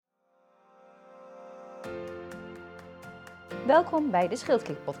Welkom bij de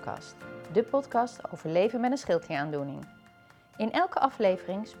Schildklier podcast, de podcast over leven met een schildklieraandoening. In elke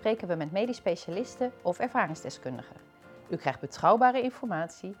aflevering spreken we met medisch specialisten of ervaringsdeskundigen. U krijgt betrouwbare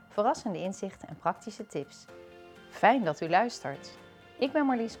informatie, verrassende inzichten en praktische tips. Fijn dat u luistert. Ik ben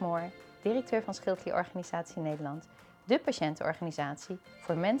Marlies Moor, directeur van Schildklierorganisatie Nederland, de patiëntenorganisatie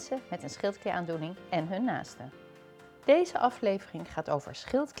voor mensen met een schildklieraandoening en hun naasten. Deze aflevering gaat over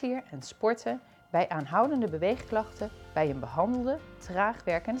schildklier en sporten bij aanhoudende beweegklachten bij een behandelde, traag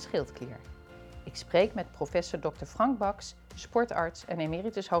werkende schildklier. Ik spreek met professor Dr. Frank Baks, sportarts en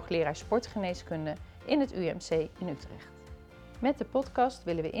emeritus hoogleraar sportgeneeskunde in het UMC in Utrecht. Met de podcast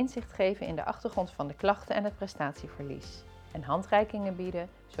willen we inzicht geven in de achtergrond van de klachten en het prestatieverlies en handreikingen bieden,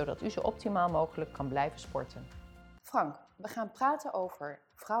 zodat u zo optimaal mogelijk kan blijven sporten. Frank, we gaan praten over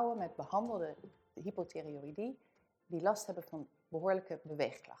vrouwen met behandelde hypothyreoïdie die last hebben van behoorlijke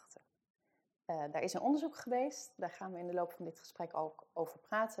beweegklachten. Daar is een onderzoek geweest, daar gaan we in de loop van dit gesprek ook over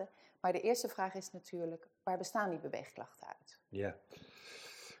praten. Maar de eerste vraag is natuurlijk, waar bestaan die beweegklachten uit? Ja,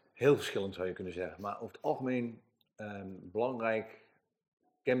 heel verschillend zou je kunnen zeggen. Maar over het algemeen belangrijk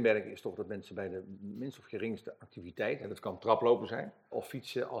kenmerk is toch dat mensen bij de minst of geringste activiteit, en dat kan traplopen zijn, of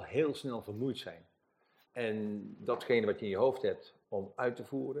fietsen, al heel snel vermoeid zijn. En datgene wat je in je hoofd hebt om uit te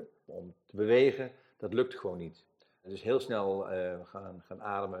voeren, om te bewegen, dat lukt gewoon niet. Dus heel snel gaan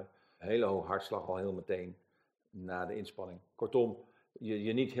ademen, hele hoge hartslag al heel meteen na de inspanning. Kortom,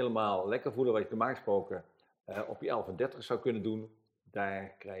 je niet helemaal lekker voelen wat je normaal gesproken op je 11 en 30 zou kunnen doen.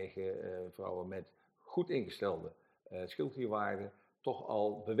 Daar krijgen vrouwen met goed ingestelde schildklierwaarden toch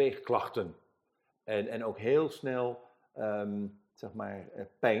al beweegklachten. En ook heel snel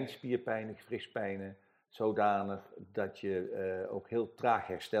pijn, spierpijnen, gewrichtspijnen, zodanig dat je ook heel traag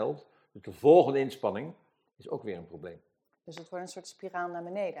herstelt. Dus de volgende inspanning is ook weer een probleem. Dus het wordt een soort spiraal naar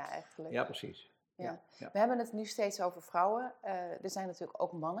beneden eigenlijk. Ja, precies. Ja. We hebben het nu steeds over vrouwen. Er zijn natuurlijk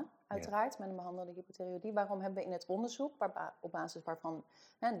ook mannen, uiteraard, met een behandelde hypothyreoïdie. Waarom hebben we in het onderzoek, op basis waarvan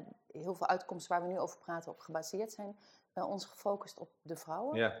heel veel uitkomsten waar we nu over praten op gebaseerd zijn, ons gefocust op de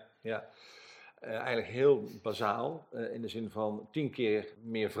vrouwen? Ja. Eigenlijk heel bazaal, in de zin van 10 keer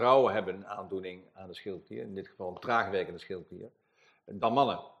meer vrouwen hebben een aandoening aan de schildklier, in dit geval een traagwerkende schildklier, dan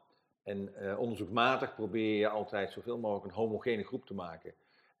mannen. En onderzoekmatig probeer je altijd zoveel mogelijk een homogene groep te maken.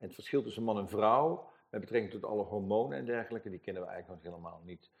 En het verschil tussen man en vrouw, met betrekking tot alle hormonen en dergelijke, die kennen we eigenlijk nog helemaal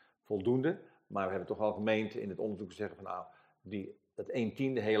niet voldoende. Maar we hebben toch wel gemeend in het onderzoek te zeggen van dat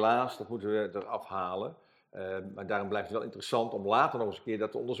 1/10 helaas, dat moeten we eraf halen. Maar daarom blijft het wel interessant om later nog eens een keer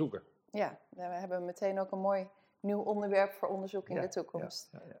dat te onderzoeken. Ja, we hebben meteen ook een mooi nieuw onderwerp voor onderzoek in de toekomst.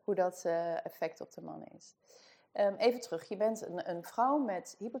 Ja. Hoe dat effect op de mannen is. Even terug, je bent een vrouw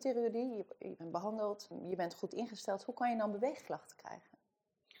met hypothyreoïdie, je bent behandeld, je bent goed ingesteld. Hoe kan je dan beweegklachten krijgen?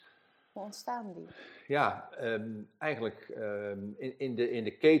 Hoe ontstaan die? Ja, eigenlijk in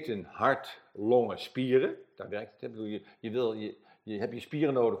de keten hart, longen, spieren, daar werkt het. Je hebt je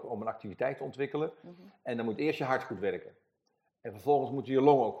spieren nodig om een activiteit te ontwikkelen. Mm-hmm. En dan moet eerst je hart goed werken. En vervolgens moeten je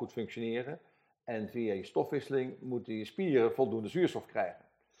longen ook goed functioneren. En via je stofwisseling moeten je spieren voldoende zuurstof krijgen.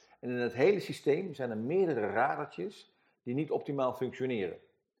 En in het hele systeem zijn er meerdere radertjes die niet optimaal functioneren.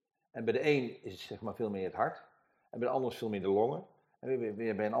 En bij de een is het veel meer het hart. En bij de ander is veel meer de longen. En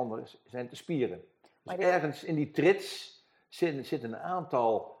weer bij een ander zijn het de spieren. Dus ergens in die trits zit een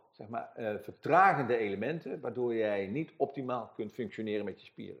aantal vertragende elementen, waardoor jij niet optimaal kunt functioneren met je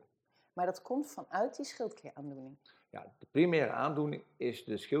spieren. Maar dat komt vanuit die schildklieraandoening? Ja, de primaire aandoening is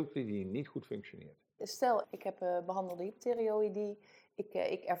de schildklier die niet goed functioneert. Stel, ik heb behandelde hypothyreoïdie,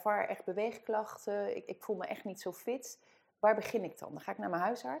 ik ervaar echt beweegklachten, ik voel me echt niet zo fit. Waar begin ik dan? Dan ga ik naar mijn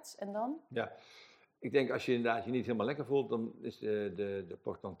huisarts en dan? Ja, ik denk als je inderdaad je niet helemaal lekker voelt, dan is de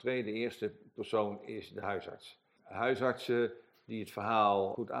porte-entrée, de eerste persoon is de huisarts. Huisartsen die het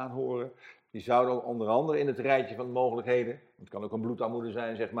verhaal goed aanhoren, die zouden ook onder andere in het rijtje van mogelijkheden, het kan ook een bloedarmoede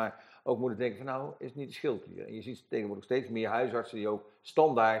zijn, ook moeten denken van is het niet de schildklier. En je ziet tegenwoordig steeds meer huisartsen die ook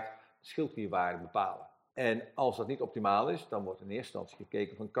standaard schildklierwaarden bepalen. En als dat niet optimaal is, dan wordt in eerste instantie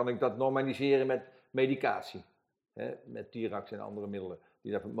gekeken van kan ik dat normaliseren met medicatie. Met Tirax en andere middelen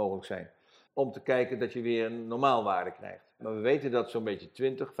die daarvoor mogelijk zijn. Om te kijken dat je weer een normaalwaarde krijgt. Maar we weten dat zo'n beetje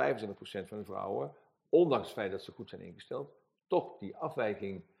 20-25% van de vrouwen, ondanks het feit dat ze goed zijn ingesteld, toch die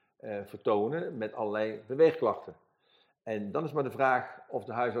afwijking vertonen met allerlei beweegklachten. En dan is maar de vraag of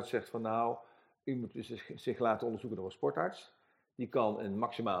de huisarts zegt van u moet zich laten onderzoeken door een sportarts. Die kan een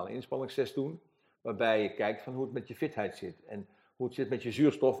maximale inspanningstest doen, waarbij je kijkt van hoe het met je fitheid zit. En hoe het zit met je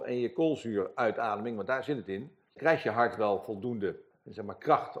zuurstof en je koolzuuruitademing, want daar zit het in. Krijgt je hart wel voldoende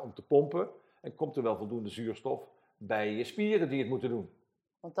kracht om te pompen en komt er wel voldoende zuurstof bij je spieren die het moeten doen.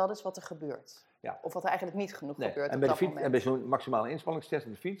 Want dat is wat er gebeurt. Ja. Of wat er eigenlijk niet genoeg gebeurt en op bij dat de fiets, moment. en bij zo'n maximale inspanningstest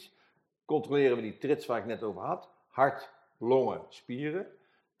op de fiets controleren we die trits waar ik net over had. Hart, longen, spieren.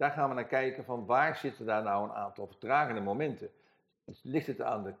 Daar gaan we naar kijken van waar zitten daar nou een aantal vertragende momenten. Dus ligt het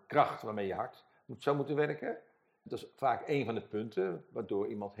aan de kracht waarmee je hart zou moeten werken? Dat is vaak een van de punten waardoor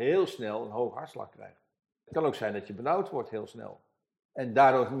iemand heel snel een hoge hartslag krijgt. Het kan ook zijn dat je benauwd wordt heel snel. En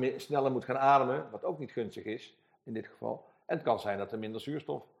daardoor sneller moet gaan ademen, wat ook niet gunstig is in dit geval. En het kan zijn dat er minder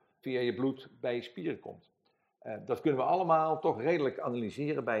zuurstof via je bloed bij je spieren komt. Dat kunnen we allemaal toch redelijk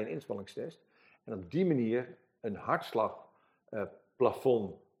analyseren bij een inspanningstest. En op die manier een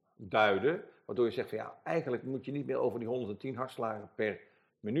hartslagplafond duiden, waardoor je zegt van ja, eigenlijk moet je niet meer over die 110 hartslagen per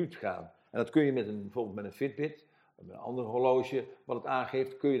minuut gaan. En dat kun je bijvoorbeeld met een Fitbit, of met een ander horloge wat het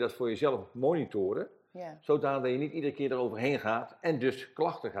aangeeft, kun je dat voor jezelf monitoren. Ja. Zodat je niet iedere keer eroverheen gaat en dus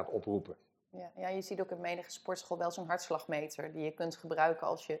klachten gaat oproepen. Ja, je ziet ook in menige sportschool wel zo'n hartslagmeter die je kunt gebruiken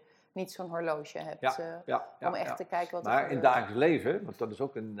als je niet zo'n horloge hebt. Om echt te kijken wat er maar gebeurt. In het dagelijks leven, want dat is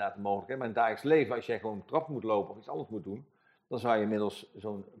ook inderdaad mogelijk, maar in het dagelijks leven, als jij gewoon een trap moet lopen of iets anders moet doen, dan zou je middels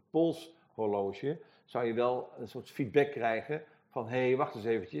zo'n polshorloge, zou je wel een soort feedback krijgen van hé, wacht eens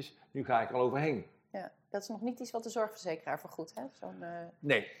eventjes, nu ga ik er al overheen. Ja, dat is nog niet iets wat de zorgverzekeraar vergoedt, hè?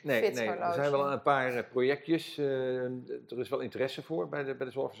 Nee. Er zijn wel een paar projectjes, er is wel interesse voor bij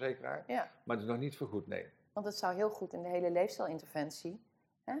de zorgverzekeraar, maar het is nog niet vergoed, nee. Want het zou heel goed in de hele leefstijlinterventie,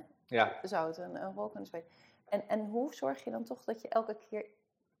 hè? Zou het een rol kunnen spelen. En hoe zorg je dan toch dat je elke keer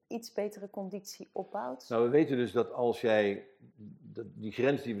iets betere conditie opbouwt? Nou, we weten dus dat als jij die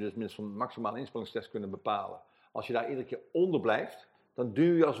grens die we dus met zo'n maximale inspanningstest kunnen bepalen, als je daar iedere keer onder blijft, dan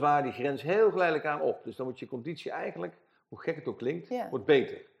duw je als het ware die grens heel geleidelijk aan op. Dus dan wordt je conditie eigenlijk, hoe gek het ook klinkt, wordt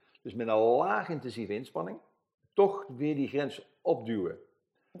beter. Dus met een laag intensieve inspanning toch weer die grens opduwen.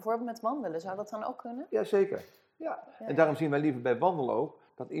 Bijvoorbeeld met wandelen, zou dat dan ook kunnen? Jazeker. Ja. En daarom zien wij liever bij wandelen ook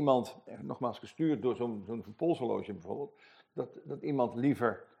dat iemand, nogmaals gestuurd door zo'n polshorloge bijvoorbeeld, dat iemand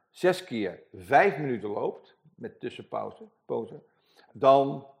liever 6 keer 5 minuten loopt, met tussenpauze,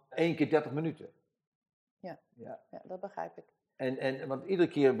 dan 1 keer 30 minuten. Ja, dat begrijp ik. Want iedere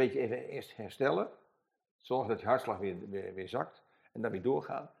keer een beetje even eerst herstellen, zorg dat je hartslag weer zakt en dan weer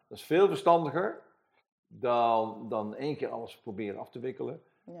doorgaan. Dat is veel verstandiger dan 1 keer alles proberen af te wikkelen.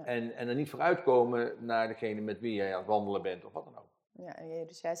 Ja. En er niet vooruitkomen naar degene met wie jij aan het wandelen bent of wat dan ook. Ja,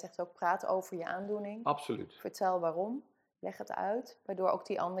 dus jij zegt ook praat over je aandoening. Absoluut. Vertel waarom, leg het uit, waardoor ook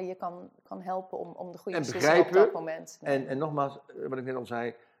die ander je kan helpen om de goede en beslissing op dat moment te nemen. En nogmaals, wat ik net al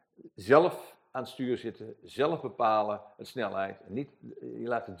zei, zelf aan het stuur zitten, zelf bepalen het snelheid. En niet je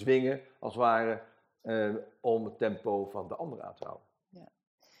laten dwingen, als het ware, om het tempo van de ander aan te houden. Ja.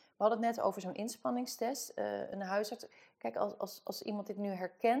 We hadden het net over zo'n inspanningstest, een huisarts. Kijk, als iemand dit nu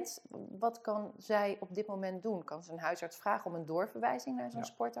herkent, wat kan zij op dit moment doen? Kan ze een huisarts vragen om een doorverwijzing naar zo'n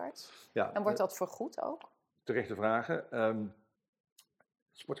sportarts? Ja, en wordt dat vergoed ook? Terechte vragen.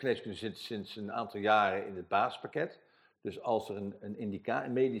 Sportgeneeskunde zit sinds een aantal jaren in het basispakket. Dus als er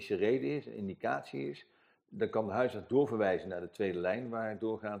een medische reden is, een indicatie is, dan kan de huisarts doorverwijzen naar de tweede lijn, waar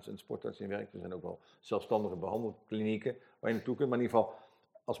doorgaans een sportarts in werkt. Er zijn ook wel zelfstandige behandelklinieken waar je naartoe kunt. Maar in ieder geval,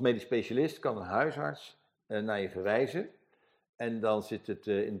 als medisch specialist kan een huisarts naar je verwijzen. En dan zit het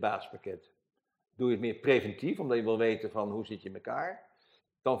in het basispakket. Doe je het meer preventief, omdat je wil weten van hoe zit je in elkaar.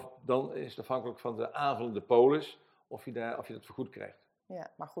 Dan is het afhankelijk van de aanvullende polis of je dat vergoed krijgt.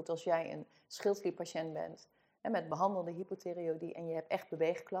 Ja, maar goed, als jij een schildklierpatiënt bent en met behandelde hypothyreoïdie en je hebt echt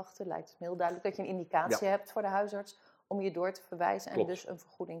beweegklachten, lijkt het me heel duidelijk dat je een indicatie hebt voor de huisarts om je door te verwijzen en dus een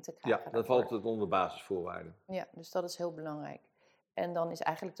vergoeding te krijgen. Ja, dat valt het onder basisvoorwaarden. Ja, dus dat is heel belangrijk. En dan is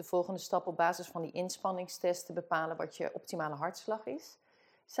eigenlijk de volgende stap op basis van die inspanningstest te bepalen wat je optimale hartslag is.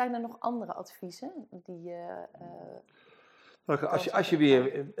 Zijn er nog andere adviezen die je... Als je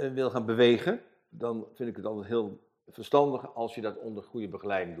weer wil gaan bewegen, dan vind ik het altijd heel verstandig als je dat onder goede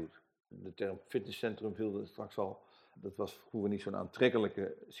begeleiding doet. De term fitnesscentrum viel er straks al. Dat was vroeger niet zo'n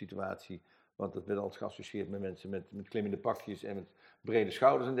aantrekkelijke situatie, want dat werd altijd geassocieerd met mensen met klimmende pakjes en met brede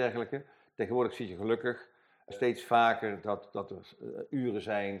schouders en dergelijke. Tegenwoordig zie je gelukkig steeds vaker dat er uren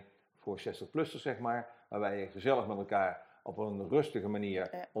zijn voor 60-plussers, zeg maar, waarbij je gezellig met elkaar op een rustige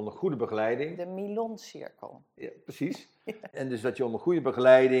manier, onder goede begeleiding. De Milon-cirkel. Ja, precies. Ja. En dus dat je onder goede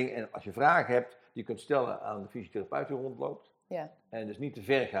begeleiding, en als je vragen hebt, die kunt stellen aan de fysiotherapeut die rondloopt. Ja. En dus niet te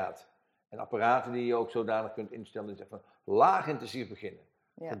ver gaat. En apparaten die je ook zodanig kunt instellen, die zeggen van laag intensief beginnen.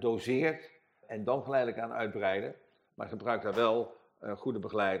 Ja. Gedoseerd en dan geleidelijk aan uitbreiden. Maar gebruik daar wel goede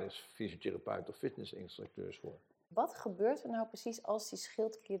begeleiders, fysiotherapeuten of fitnessinstructeurs voor. Wat gebeurt er nou precies als die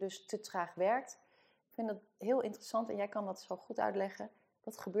schildklier dus te traag werkt? Ik vind het heel interessant en jij kan dat zo goed uitleggen.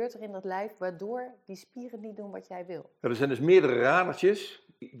 Wat gebeurt er in dat lijf waardoor die spieren niet doen wat jij wil? Ja, er zijn dus meerdere radertjes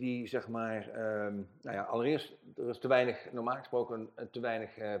die zeg maar, allereerst, er is te weinig, normaal gesproken, te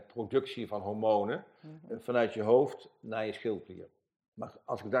weinig productie van hormonen vanuit je hoofd naar je schildklier. Maar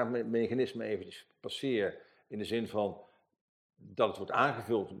als ik daar het mechanisme eventjes passeer, in de zin van dat het wordt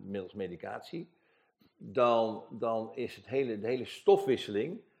aangevuld middels medicatie, dan is de hele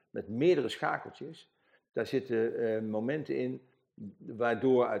stofwisseling met meerdere schakeltjes, daar zitten momenten in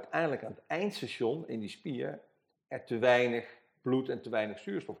waardoor uiteindelijk aan het eindstation in die spier er te weinig bloed en te weinig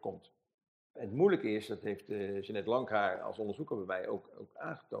zuurstof komt. En het moeilijke is, dat heeft Jeanette Langhaar als onderzoeker bij mij ook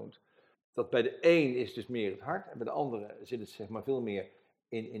aangetoond, dat bij de een is dus meer het hart en bij de andere zit het zeg maar veel meer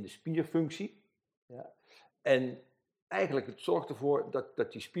in de spierfunctie. Ja. En eigenlijk het zorgt ervoor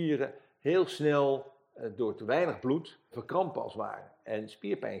dat die spieren heel snel door te weinig bloed verkrampen als het ware en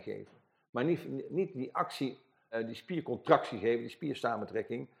spierpijn geven. Maar niet die actie, die spiercontractie geven, die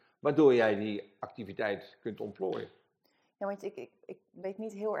spiersamentrekking, waardoor jij die activiteit kunt ontplooien. Ja, want ik weet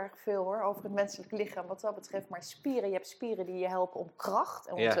niet heel erg veel hoor, over het menselijk lichaam wat dat betreft. Maar spieren, je hebt spieren die je helpen om kracht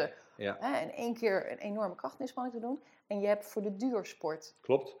en om in één keer een enorme krachtinspanning te doen. En je hebt voor de duursport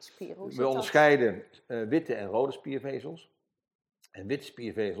spieren. Hoe zit We onderscheiden witte en rode spiervezels. En witte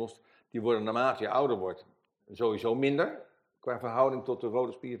spiervezels, die worden naarmate je ouder wordt sowieso minder qua verhouding tot de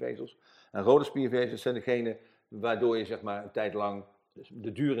rode spiervezels. En rode spiervezels zijn degene waardoor je zeg maar een tijd lang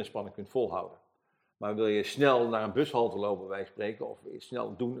de duurinspanning kunt volhouden. Maar wil je snel naar een bushalte lopen, bij wijze van spreken, of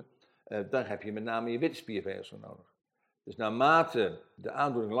snel doen, dan heb je met name je witte spiervezels nodig. Dus naarmate de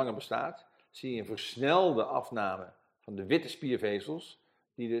aandoening langer bestaat, zie je een versnelde afname van de witte spiervezels,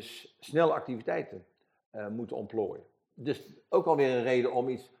 die dus snelle activiteiten moeten ontplooien. Dus ook alweer een reden om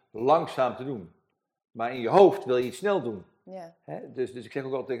iets langzaam te doen. Maar in je hoofd wil je iets snel doen. Ja. Dus ik zeg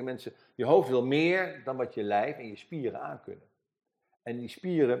ook altijd tegen mensen, je hoofd wil meer dan wat je lijf en je spieren aankunnen. En die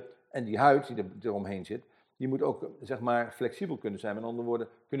spieren en die huid die er eromheen zit, die moet ook zeg maar flexibel kunnen zijn. Met andere woorden,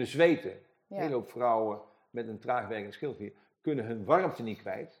 kunnen zweten. Een hele hoop vrouwen met een traagwerkende schildklier kunnen hun warmte niet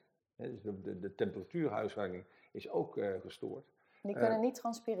kwijt. Dus de temperatuurhuishouding is ook gestoord. Die kunnen niet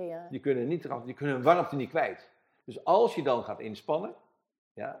transpireren. Die kunnen hun warmte niet kwijt. Dus als je dan gaat inspannen,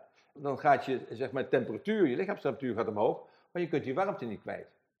 ja, dan gaat je zeg maar temperatuur, je lichaamstemperatuur gaat omhoog, maar je kunt die warmte niet kwijt.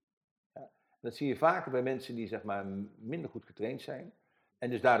 Ja. Dat zie je vaker bij mensen die zeg maar minder goed getraind zijn. En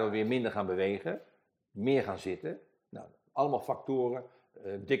dus daardoor weer minder gaan bewegen, meer gaan zitten. Nou, allemaal factoren,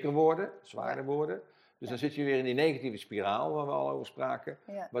 dikker worden, zwaarder worden. Dus dan zit je weer in die negatieve spiraal waar we al over spraken,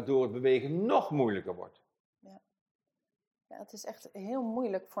 waardoor het bewegen nog moeilijker wordt. Ja, het is echt heel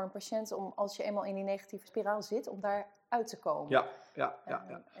moeilijk voor een patiënt om, als je eenmaal in die negatieve spiraal zit, om daar uit te komen. Ja.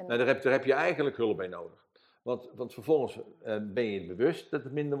 Nou, daar heb je eigenlijk hulp bij nodig. Want vervolgens ben je bewust dat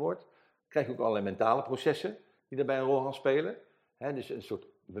het minder wordt. Krijg je ook allerlei mentale processen die daarbij een rol gaan spelen. Dus een soort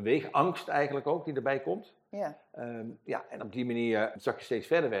beweegangst eigenlijk ook die erbij komt. En op die manier zak je steeds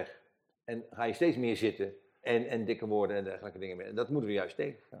verder weg. En ga je steeds meer zitten en dikker worden en dergelijke dingen meer. En dat moeten we juist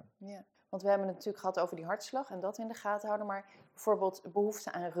tegengaan. Ja. Want we hebben het natuurlijk gehad over die hartslag en dat in de gaten houden. Maar bijvoorbeeld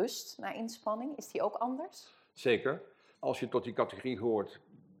behoefte aan rust na inspanning, is die ook anders? Zeker. Als je tot die categorie hoort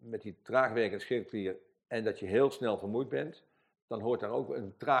met die traagwerkende schildklier en dat je heel snel vermoeid bent, dan hoort daar ook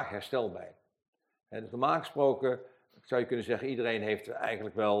een traag herstel bij. Dus normaal gesproken zou je kunnen zeggen, iedereen heeft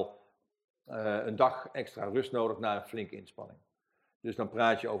eigenlijk wel een dag extra rust nodig na een flinke inspanning. Dus dan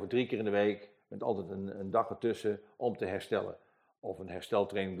praat je over 3 keer in de week, met altijd een dag ertussen om te herstellen. Of een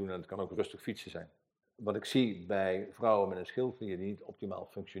hersteltraining doen en het kan ook rustig fietsen zijn. Wat ik zie bij vrouwen met een schildklier die niet optimaal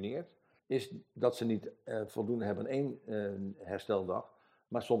functioneert, is dat ze niet voldoende hebben aan 1 hersteldag,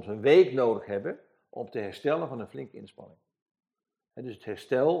 maar soms een week nodig hebben om te herstellen van een flinke inspanning. En dus het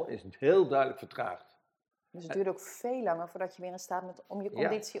herstel is heel duidelijk vertraagd. Dus het duurt ook veel langer voordat je weer in staat bent om je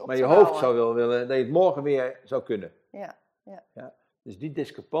conditie op te bouwen. Maar je hoofd zou wel willen dat je het morgen weer zou kunnen. Ja. Dus die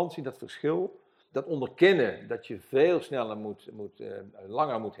discrepantie, dat verschil, dat onderkennen dat je veel sneller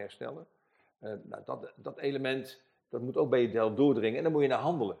langer moet herstellen, dat element, dat moet ook bij je doordringen en dan moet je naar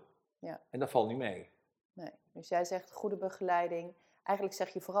handelen. Ja. En dat valt niet mee. Nee. Dus jij zegt goede begeleiding. Eigenlijk zeg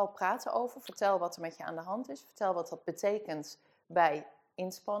je vooral praten over. Vertel wat er met je aan de hand is. Vertel wat dat betekent bij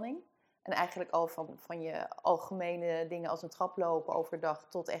inspanning. En eigenlijk al van je algemene dingen als een trap lopen overdag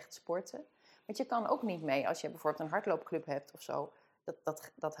tot echt sporten. Want je kan ook niet mee als je bijvoorbeeld een hardloopclub hebt of zo.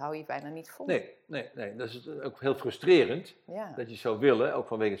 Dat hou je bijna niet vol. Nee. Dat is ook heel frustrerend. Ja. Dat je zou willen, ook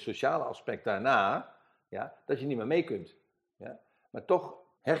vanwege het sociale aspect daarna, dat je niet meer mee kunt. Ja. Maar toch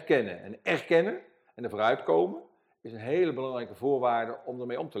herkennen en erkennen en ervoor uitkomen is een hele belangrijke voorwaarde om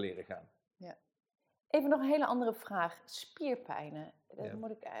ermee om te leren gaan. Ja. Even nog een hele andere vraag. Spierpijnen. Daar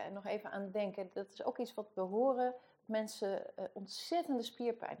moet ik nog even aan denken. Dat is ook iets wat we horen mensen ontzettende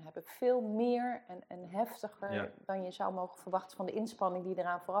spierpijn hebben. Veel meer en heftiger dan je zou mogen verwachten van de inspanning die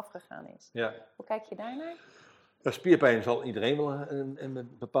eraan vooraf gegaan is. Ja. Hoe kijk je daarnaar? Spierpijn zal iedereen wel in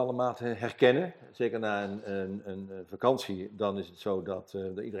een bepaalde mate herkennen. Zeker na een vakantie, dan is het zo dat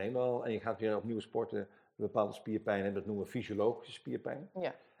iedereen wel, en je gaat weer opnieuw sporten, een bepaalde spierpijn hebben. Dat noemen we fysiologische spierpijn.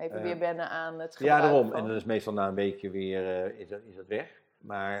 Ja, even weer wennen aan het gebruik. Ja, daarom. Van... En dan is meestal na een weekje weer is dat weg.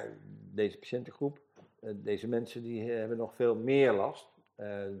 Maar deze patiëntengroep, deze mensen die hebben nog veel meer last.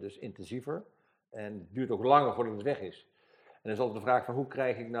 Dus intensiever. En het duurt ook langer voordat het weg is. En dan is altijd de vraag van hoe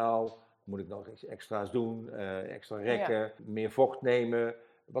krijg ik nou, moet ik nog iets extra's doen, extra rekken, meer vocht nemen.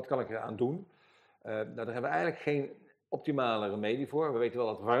 Wat kan ik eraan doen? Daar hebben we eigenlijk geen optimale remedie voor. We weten wel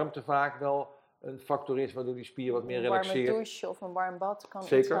dat warmte vaak wel een factor is waardoor die spier wat meer relaxeert. Een warme douche of een warm bad kan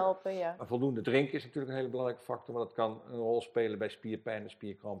Zeker. iets helpen. Ja. Maar voldoende drinken is natuurlijk een hele belangrijke factor, want dat kan een rol spelen bij spierpijn en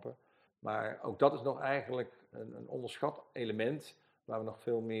spierkrampen. Maar ook dat is nog eigenlijk een onderschat element waar we nog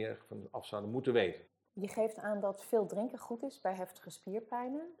veel meer van af zouden moeten weten. Je geeft aan dat veel drinken goed is bij heftige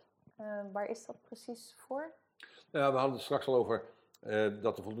spierpijnen. Waar is dat precies voor? We hadden het straks al over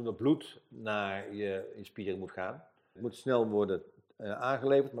dat er voldoende bloed naar je spieren moet gaan. Het moet snel worden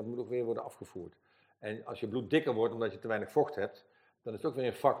aangeleverd, maar het moet ook weer worden afgevoerd. En als je bloed dikker wordt omdat je te weinig vocht hebt, dan is het ook weer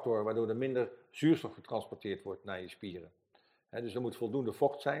een factor waardoor er minder zuurstof getransporteerd wordt naar je spieren. Dus er moet voldoende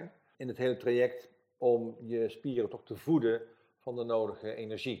vocht zijn in het hele traject om je spieren toch te voeden van de nodige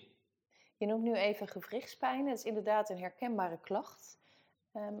energie. Je noemt nu even gewrichtspijn. Dat is inderdaad een herkenbare klacht.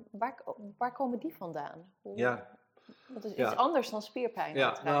 Waar komen die vandaan? Dat is iets anders dan spierpijn.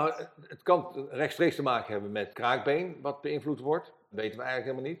 Ja, nou, het kan rechtstreeks te maken hebben met kraakbeen, wat beïnvloed wordt. Dat weten we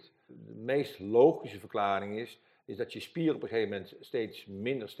eigenlijk helemaal niet. De meest logische verklaring is dat je spieren op een gegeven moment steeds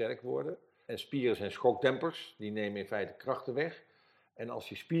minder sterk worden. En spieren zijn schokdempers, die nemen in feite krachten weg. En als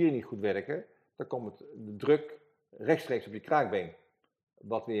je spieren niet goed werken, dan komt de druk rechtstreeks op je kraakbeen.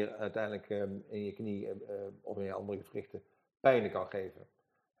 Wat weer uiteindelijk in je knie of in je andere gewrichten pijnen kan geven.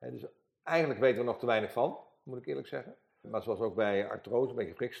 Dus eigenlijk weten we nog te weinig van, moet ik eerlijk zeggen. Maar zoals ook bij artrose, bij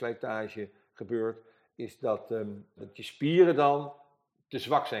gewrichtsslijtage gebeurt, is dat je spieren dan te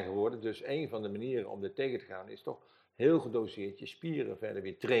zwak zijn geworden. Dus een van de manieren om dit tegen te gaan is toch heel gedoseerd je spieren verder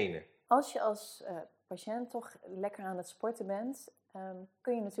weer trainen. Als je als patiënt toch lekker aan het sporten bent,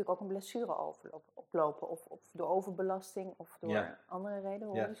 kun je natuurlijk ook een blessure oplopen. Of door overbelasting of door andere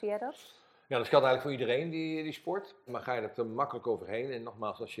redenen. Hoe zie jij dat? Ja, dat geldt eigenlijk voor iedereen die sport. Maar ga je er te makkelijk overheen. En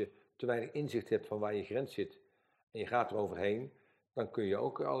nogmaals, als je te weinig inzicht hebt van waar je grens zit en je gaat er overheen, dan kun je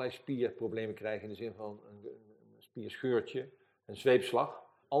ook allerlei spierproblemen krijgen in de zin van een spierscheurtje, een zweepslag.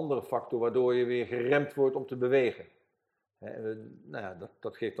 Andere factor waardoor je weer geremd wordt om te bewegen.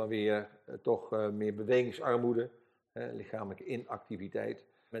 Dat geeft dan weer toch meer bewegingsarmoede, lichamelijke inactiviteit.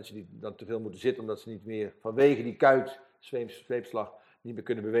 Mensen die dan te veel moeten zitten omdat ze niet meer vanwege die zweepslag niet meer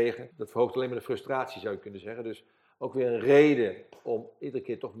kunnen bewegen. Dat verhoogt alleen maar de frustratie, zou je kunnen zeggen. Dus ook weer een reden om iedere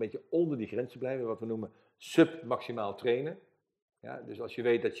keer toch een beetje onder die grens te blijven, wat we noemen submaximaal trainen. Ja, dus als je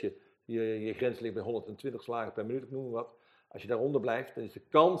weet dat je grens ligt bij 120 slagen per minuut, ik noem maar wat. Als je daaronder blijft, dan is de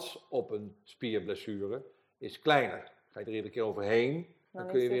kans op een spierblessure kleiner. Ga je er iedere keer overheen, dan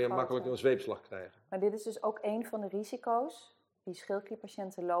kun je weer makkelijker een zweepslag krijgen. Maar dit is dus ook een van de risico's die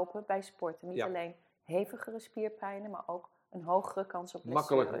schildklierpatiënten lopen bij sporten. Niet alleen hevigere spierpijnen, maar ook een hogere kans op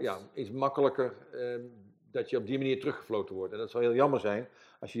blessures. Iets makkelijker dat je op die manier teruggefloten wordt. En dat zal heel jammer zijn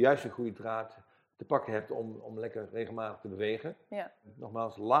als je juist een goede draad te pakken hebt om lekker regelmatig te bewegen. Ja.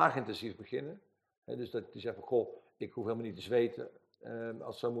 Nogmaals, laag intensief beginnen. Dus dat je zegt van, goh, ik hoef helemaal niet te zweten als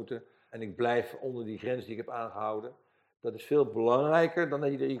het zou moeten. En ik blijf onder die grens die ik heb aangehouden. Dat is veel belangrijker dan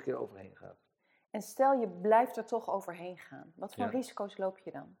dat je er iedere keer overheen gaat. En stel je blijft er toch overheen gaan. Wat voor risico's loop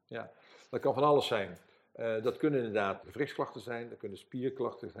je dan? Ja, dat kan van alles zijn. Dat kunnen inderdaad gewrichtsklachten zijn, dat kunnen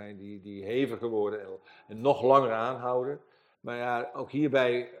spierklachten zijn die heviger worden en nog langer aanhouden. Maar ja, ook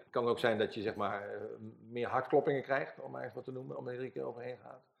hierbij kan het ook zijn dat je zeg maar meer hartkloppingen krijgt, om maar even wat te noemen, omdat je er een keer overheen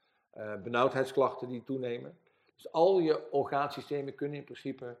gaat. Benauwdheidsklachten die toenemen. Dus al je orgaansystemen kunnen in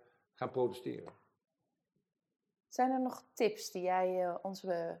principe gaan protesteren. Zijn er nog tips die jij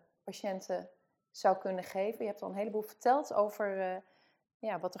onze patiënten zou kunnen geven? Je hebt al een heleboel verteld over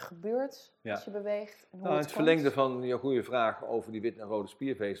wat er gebeurt als je beweegt. En hoe het verlengde van je goede vraag over die wit- en rode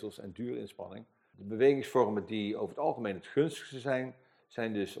spiervezels en duurinspanning. De bewegingsvormen die over het algemeen het gunstigste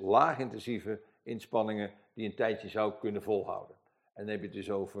zijn dus laagintensieve inspanningen die een tijdje zou kunnen volhouden. En dan heb je het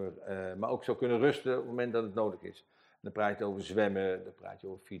dus over, maar ook zou kunnen rusten op het moment dat het nodig is. Dan praat je over zwemmen, dan praat je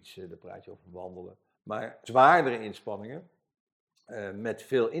over fietsen, dan praat je over wandelen. Maar zwaardere inspanningen met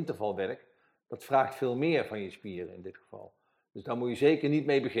veel intervalwerk, dat vraagt veel meer van je spieren in dit geval. Dus daar moet je zeker niet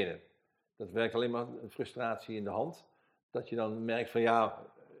mee beginnen. Dat werkt alleen maar frustratie in de hand. Dat je dan merkt van ja,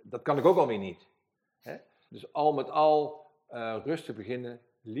 dat kan ik ook alweer niet. Hè? Dus al met al rustig beginnen,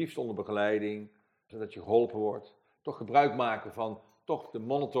 liefst onder begeleiding, zodat je geholpen wordt. Toch gebruik maken van toch de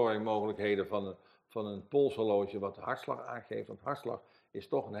monitoring mogelijkheden van een polshorloge wat de hartslag aangeeft. Want hartslag is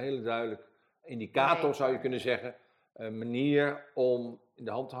toch een hele duidelijk indicator, zou je kunnen zeggen. Een manier om in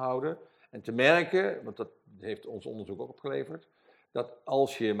de hand te houden. En te merken, want dat heeft ons onderzoek ook opgeleverd, dat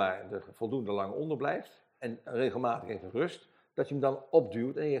als je maar er voldoende lang onder blijft en regelmatig even rust, dat je hem dan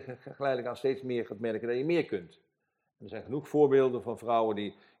opduwt en je geleidelijk aan steeds meer gaat merken dat je meer kunt. En er zijn genoeg voorbeelden van vrouwen die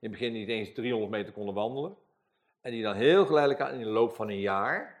in het begin niet eens 300 meter konden wandelen. En die dan heel geleidelijk aan in de loop van een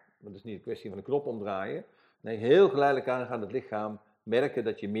jaar, want het is niet een kwestie van een knop omdraaien, nee, heel geleidelijk aan gaat het lichaam merken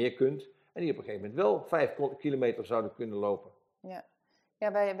dat je meer kunt. En die op een gegeven moment wel 5 kilometer zouden kunnen lopen. Ja,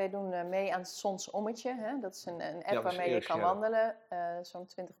 ja wij doen mee aan het Zonsommetje. Hè? Dat is een app waarmee je kan scherp. wandelen, zo'n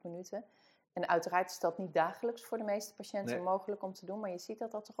 20 minuten. En uiteraard is dat niet dagelijks voor de meeste patiënten mogelijk om te doen. Maar je ziet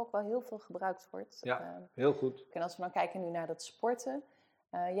dat dat toch ook wel heel veel gebruikt wordt. Ja, heel goed. En als we dan kijken nu naar dat sporten.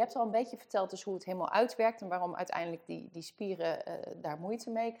 Je hebt al een beetje verteld dus hoe het helemaal uitwerkt. En waarom uiteindelijk die spieren daar moeite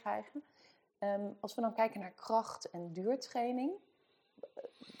mee krijgen. Als we dan kijken naar kracht- en duurtraining.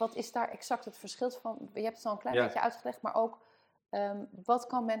 Wat is daar exact het verschil van? Je hebt het al een klein beetje uitgelegd, maar ook wat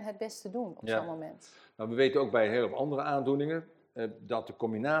kan men het beste doen op zo'n moment? Nou, we weten ook bij heel veel andere aandoeningen dat de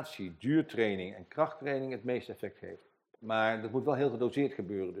combinatie duurtraining en krachttraining het meeste effect heeft. Maar dat moet wel heel gedoseerd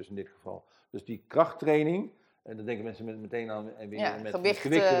gebeuren dus in dit geval. Dus die krachttraining, en dan denken mensen meteen aan met gewicht te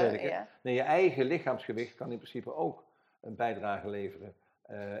werken. Nee, je eigen lichaamsgewicht kan in principe ook een bijdrage leveren.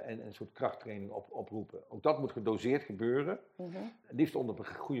 En een soort krachttraining oproepen. Ook dat moet gedoseerd gebeuren. Het liefst onder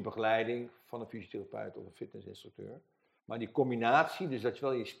goede begeleiding van een fysiotherapeut of een fitnessinstructeur. Maar die combinatie, dus dat je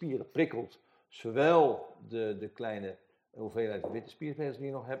wel je spieren prikkelt, zowel de kleine hoeveelheid witte spiervezels die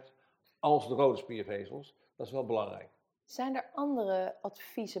je nog hebt, als de rode spiervezels, dat is wel belangrijk. Zijn er andere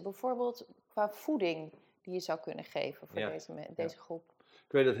adviezen, bijvoorbeeld qua voeding, die je zou kunnen geven voor deze groep?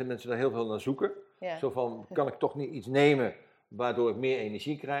 Ik weet dat mensen daar heel veel naar zoeken. Zo van, kan ik toch niet iets nemen waardoor ik meer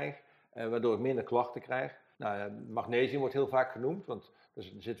energie krijg, waardoor ik minder klachten krijg. Nou, magnesium wordt heel vaak genoemd, want er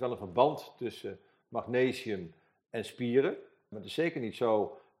zit wel een verband tussen magnesium en spieren. Maar het is zeker niet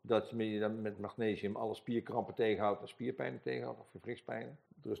zo dat je dan met magnesium alle spierkrampen tegenhoudt en spierpijnen tegenhoudt of gewrichtspijnen.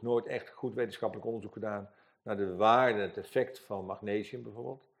 Er is nooit echt goed wetenschappelijk onderzoek gedaan naar de waarde, het effect van magnesium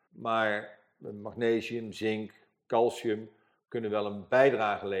bijvoorbeeld. Maar magnesium, zink, calcium kunnen wel een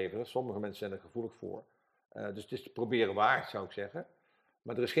bijdrage leveren. Sommige mensen zijn er gevoelig voor. Dus het is te proberen waard, zou ik zeggen.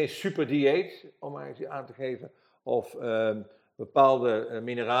 Maar er is geen superdieet, om maar eens aan te geven, of bepaalde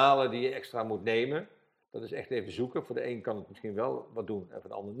mineralen die je extra moet nemen. Dat is echt even zoeken. Voor de een kan het misschien wel wat doen en voor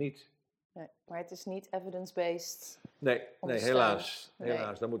de ander niet. Nee, maar het is niet evidence-based. Nee, helaas.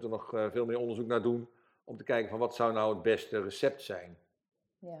 Helaas. Daar moeten we nog veel meer onderzoek naar doen. Om te kijken van wat zou nou het beste recept zijn.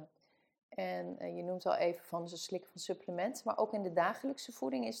 Ja, en je noemt al even van ze slikken van supplementen. Maar ook in de dagelijkse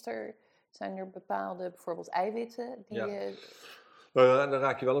voeding zijn er bepaalde, bijvoorbeeld eiwitten die Dan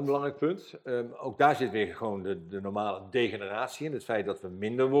raak je wel een belangrijk punt. Ook daar zit weer gewoon de normale degeneratie in. Het feit dat we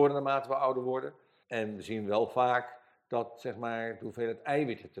minder worden naarmate we ouder worden. En we zien wel vaak dat zeg maar, de hoeveelheid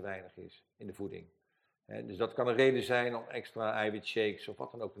eiwitten te weinig is in de voeding. Dus dat kan een reden zijn om extra eiwitshakes of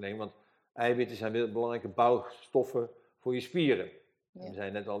wat dan ook te nemen. Want eiwitten zijn weer belangrijke bouwstoffen voor je spieren. Ja. We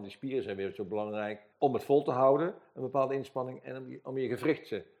zeiden net al, die spieren zijn weer zo belangrijk om het vol te houden, een bepaalde inspanning, en om je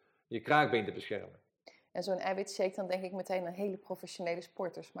gewrichten, je kraakbeen te beschermen. En zo'n eiwitshake, dan denk ik meteen aan hele professionele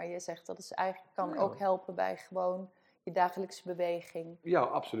sporters. Maar je zegt dat het eigenlijk kan ook helpen bij gewoon je dagelijkse beweging. Ja,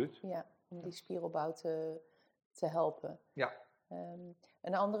 absoluut. Ja, om die spieropbouw te helpen. Ja.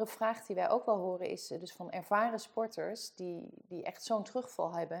 Een andere vraag die wij ook wel horen is dus van ervaren sporters die echt zo'n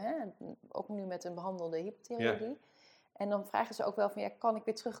terugval hebben. Hè? Ook nu met een behandelde hypothyreïdie. Ja. En dan vragen ze ook wel van, kan ik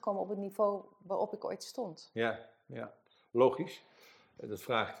weer terugkomen op het niveau waarop ik ooit stond? Ja, logisch. Dat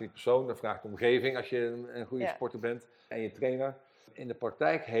vraagt die persoon, dat vraagt de omgeving als je een goede sporter bent en je trainer. In de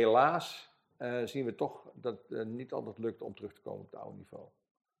praktijk helaas zien we toch dat het niet altijd lukt om terug te komen op het oude niveau.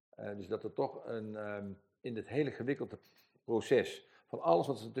 Dus dat er toch in dit hele gewikkelde proces van alles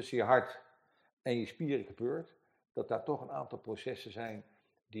wat er tussen je hart en je spieren gebeurt, dat daar toch een aantal processen zijn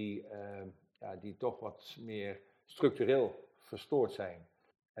die toch wat meer structureel verstoord zijn.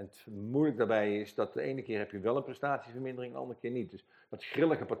 En het moeilijk daarbij is dat de ene keer heb je wel een prestatievermindering, de andere keer niet. Dus dat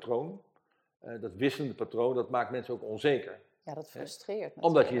grillige patroon, dat wisselende patroon, dat maakt mensen ook onzeker. Ja, dat frustreert.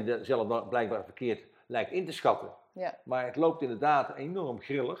 Omdat je jezelf blijkbaar verkeerd lijkt in te schatten. Ja. Maar het loopt inderdaad enorm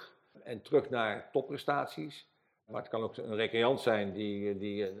grillig. En terug naar topprestaties. Maar het kan ook een recreant zijn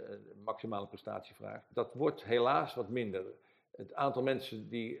die een maximale prestatie vraagt. Dat wordt helaas wat minder. het aantal mensen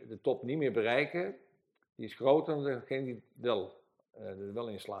die de top niet meer bereiken, die is groter dan degene die er wel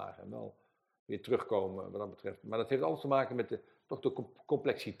in slagen en wel weer terugkomen wat dat betreft. Maar dat heeft alles te maken met de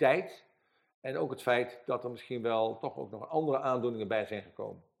complexiteit en ook het feit dat er misschien wel toch ook nog andere aandoeningen bij zijn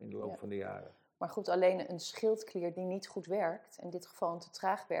gekomen in de loop van de jaren. Maar goed, alleen een schildklier die niet goed werkt, in dit geval een te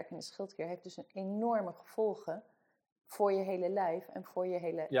traag werkende schildklier, heeft dus een enorme gevolgen voor je hele lijf en voor je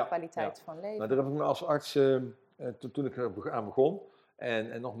hele kwaliteit van leven. Nou, daar heb ik me als arts, toen ik er aan begon,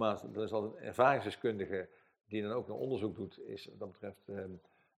 en nogmaals, er is altijd een ervaringsdeskundige die dan ook een onderzoek doet, is wat dat betreft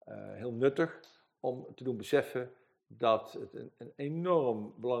heel nuttig om te doen beseffen dat het een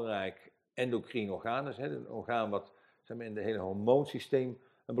enorm belangrijk endocrine orgaan is. Hè, een orgaan wat zeg maar, in het hele hormoonsysteem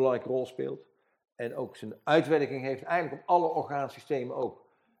een belangrijke rol speelt. En ook zijn uitwerking heeft eigenlijk op alle orgaansystemen ook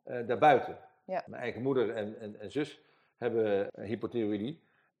daarbuiten. Ja. Mijn eigen moeder en zus hebben hypothyroïdie.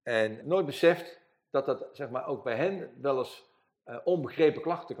 En nooit beseft dat zeg maar, ook bij hen wel eens onbegrepen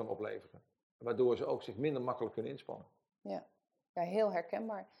klachten kan opleveren. Waardoor ze ook zich minder makkelijk kunnen inspannen. Ja, heel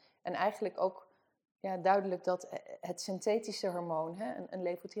herkenbaar. En eigenlijk ook duidelijk dat het synthetische hormoon, een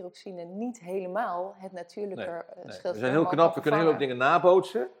levothyroxine, niet helemaal het natuurlijke We zijn heel knap, we kunnen heel veel dingen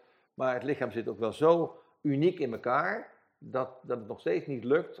nabootsen. Maar het lichaam zit ook wel zo uniek in elkaar dat het nog steeds niet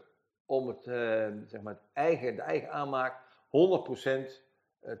lukt om het, zeg maar de eigen aanmaak 100%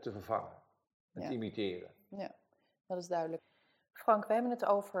 te vervangen en te imiteren. Ja, dat is duidelijk. Frank, we hebben het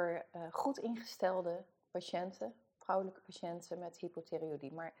over goed ingestelde patiënten, vrouwelijke patiënten met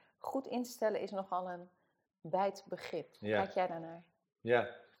hypothyreoïdie. Maar goed instellen is nogal een wijd begrip. Kijk jij daarnaar? Ja,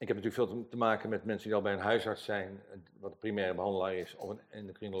 ik heb natuurlijk veel te maken met mensen die al bij een huisarts zijn, wat een primaire behandelaar is, of een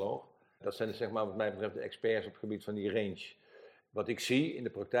endocrinoloog. Dat zijn dus, zeg maar, wat mij betreft de experts op het gebied van die range. Wat ik zie in de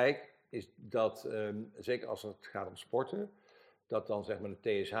praktijk is dat, zeker als het gaat om sporten, dat dan zeg maar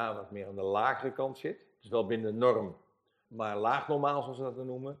de TSH wat meer aan de lagere kant zit. Dus wel binnen de norm, maar laag normaal zoals we dat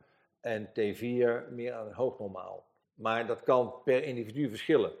noemen. En T4 meer aan hoog normaal. Maar dat kan per individu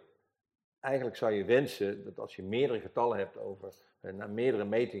verschillen. Eigenlijk zou je wensen dat als je meerdere getallen hebt naar meerdere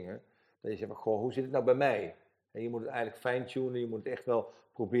metingen, dat je zegt, goh, hoe zit het nou bij mij? En je moet het eigenlijk fine-tunen, je moet het echt wel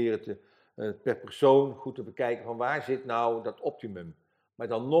proberen per persoon goed te bekijken van waar zit nou dat optimum. Maar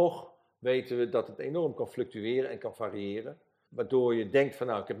dan nog weten we dat het enorm kan fluctueren en kan variëren. Waardoor je denkt van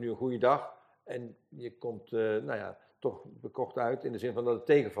nou, ik heb nu een goede dag en je komt toch bekort uit in de zin van dat het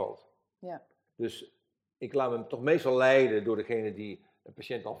tegenvalt. Ja. Dus ik laat me toch meestal leiden door degene die een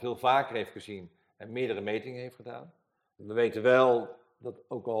patiënt al veel vaker heeft gezien en meerdere metingen heeft gedaan. We weten wel dat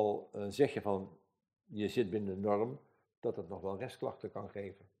ook al zeg je van je zit binnen de norm, dat het nog wel restklachten kan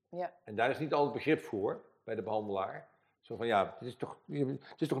geven. Ja. En daar is niet altijd begrip voor bij de behandelaar. Zo van ja, het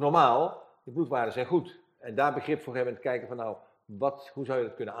is toch normaal, de bloedwaarden zijn goed. En daar begrip voor hebben en kijken van nou, hoe zou je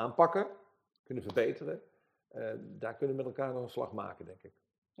dat kunnen aanpakken, kunnen verbeteren. Daar kunnen we met elkaar nog een slag maken, denk ik.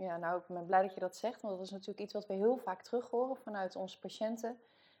 Ja, nou, ik ben blij dat je dat zegt, want dat is natuurlijk iets wat we heel vaak terug horen vanuit onze patiënten.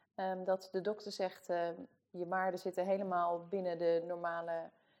 Dat de dokter zegt, je waarden zitten helemaal binnen de normale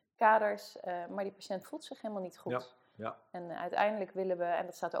kaders, maar die patiënt voelt zich helemaal niet goed. Ja, ja. En uiteindelijk willen we, en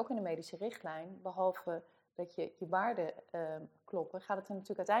dat staat ook in de medische richtlijn, behalve dat je waarden kloppen, gaat het er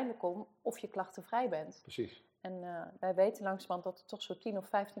natuurlijk uiteindelijk om of je klachtenvrij bent. Precies. En wij weten langzamerhand dat er toch zo 10 of 15%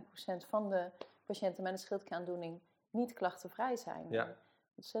 van de patiënten met een schildklieraaandoening niet klachtenvrij zijn. Ja.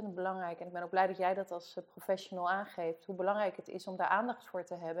 Ontzettend belangrijk. En ik ben ook blij dat jij dat als professional aangeeft. Hoe belangrijk het is om daar aandacht voor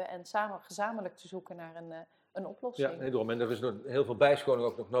te hebben. En gezamenlijk te zoeken naar een oplossing. Ja, nee, en er is nog heel veel bijscholing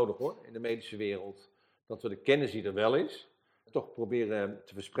ook nog nodig hoor. In de medische wereld. Dat we de kennis die er wel is. Toch proberen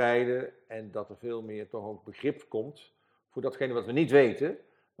te verspreiden. En dat er veel meer toch ook begrip komt. Voor datgene wat we niet weten.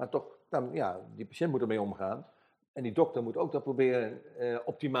 Maar toch, die patiënt moet ermee omgaan. En die dokter moet ook dat proberen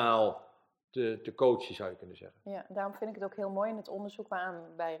optimaal te coachen, zou je kunnen zeggen. Ja, daarom vind ik het ook heel mooi in het onderzoek waaraan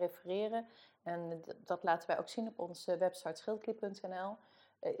wij refereren. En dat laten wij ook zien op onze website schildklier.nl.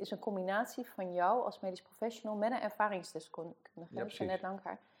 Is een combinatie van jou als medisch professional met een ervaringsdeskundige. Ja, je net lang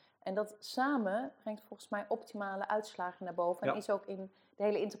haar. En dat samen brengt volgens mij optimale uitslagen naar boven. En is ook in de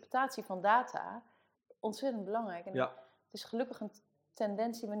hele interpretatie van data ontzettend belangrijk. En het is gelukkig een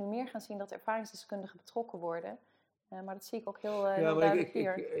tendens die we nu meer gaan zien dat ervaringsdeskundigen betrokken worden. Maar dat zie ik ook heel duidelijk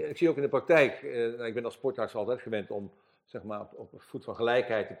hier. Ik zie ook in de praktijk, ik ben als sportarts altijd gewend om zeg maar, op voet van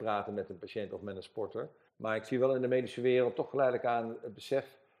gelijkheid te praten met een patiënt of met een sporter. Maar ik zie wel in de medische wereld toch geleidelijk aan het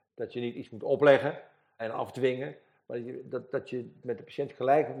besef dat je niet iets moet opleggen en afdwingen. Maar dat je met de patiënt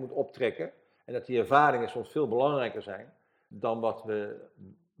gelijk moet optrekken. En dat die ervaringen soms veel belangrijker zijn dan wat we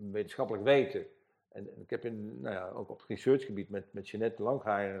wetenschappelijk weten. En ik heb ook op het researchgebied met Jeanette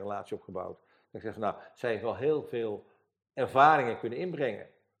Langhaar een relatie opgebouwd. Ik zeg van zij heeft wel heel veel ervaringen kunnen inbrengen.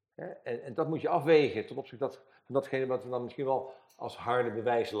 En dat moet je afwegen ten opzichte van datgene wat we dan misschien wel als harde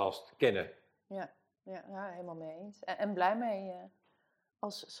bewijslast kennen. Ja, helemaal mee eens. En blij mee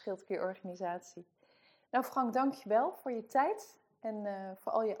als Schildklierorganisatie. Nou Frank, dank je wel voor je tijd en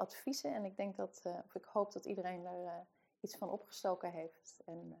voor al je adviezen. En ik denk ik hoop dat iedereen daar iets van opgestoken heeft.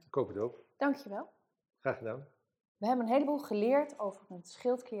 Ik hoop het ook. Dank je wel. Graag gedaan. We hebben een heleboel geleerd over een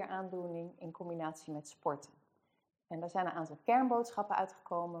schildklieraandoening in combinatie met sporten. En daar zijn een aantal kernboodschappen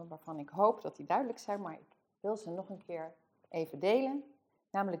uitgekomen waarvan ik hoop dat die duidelijk zijn, maar ik wil ze nog een keer even delen.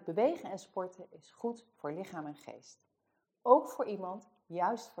 Namelijk bewegen en sporten is goed voor lichaam en geest. Ook voor iemand,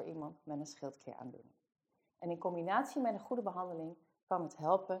 juist voor iemand met een schildklieraandoening. En in combinatie met een goede behandeling kan het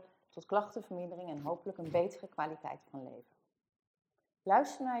helpen tot klachtenvermindering en hopelijk een betere kwaliteit van leven.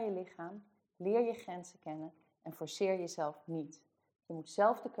 Luister naar je lichaam, leer je grenzen kennen en forceer jezelf niet. Je moet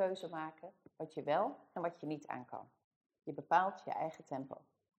zelf de keuze maken wat je wel en wat je niet aan kan. Je bepaalt je eigen tempo.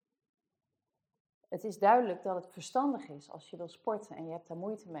 Het is duidelijk dat het verstandig is als je wil sporten en je hebt daar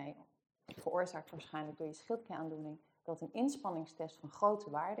moeite mee, veroorzaakt waarschijnlijk door je schildklieraandoening, dat een inspanningstest van grote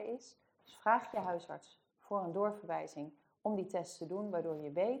waarde is. Dus vraag je huisarts voor een doorverwijzing om die test te doen, waardoor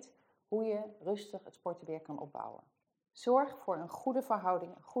je weet hoe je rustig het sporten weer kan opbouwen. Zorg voor een goede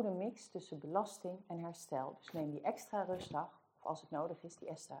verhouding, een goede mix tussen belasting en herstel. Dus neem die extra rustdag, of als het nodig is, die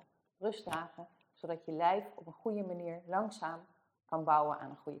extra rustdagen, zodat je lijf op een goede manier langzaam kan bouwen aan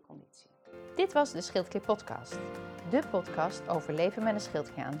een goede conditie. Dit was de Schildklier podcast. De podcast over leven met een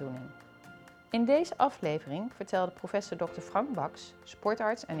schildklieraaandoening. In deze aflevering vertelde professor Dr. Frank Baks,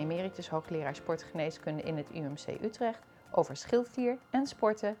 sportarts en emeritus hoogleraar sportgeneeskunde in het UMC Utrecht, over schildklier en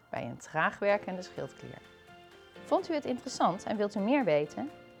sporten bij een traag werkende schildklier. Vond u het interessant en wilt u meer weten?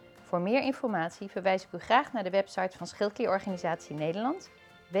 Voor meer informatie verwijs ik u graag naar de website van Schildklierorganisatie Nederland,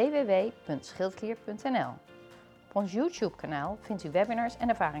 www.schildklier.nl. Op ons YouTube-kanaal vindt u webinars en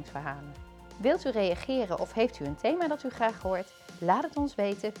ervaringsverhalen. Wilt u reageren of heeft u een thema dat u graag hoort? Laat het ons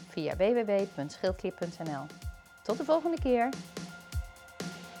weten via www.schildklier.nl. Tot de volgende keer!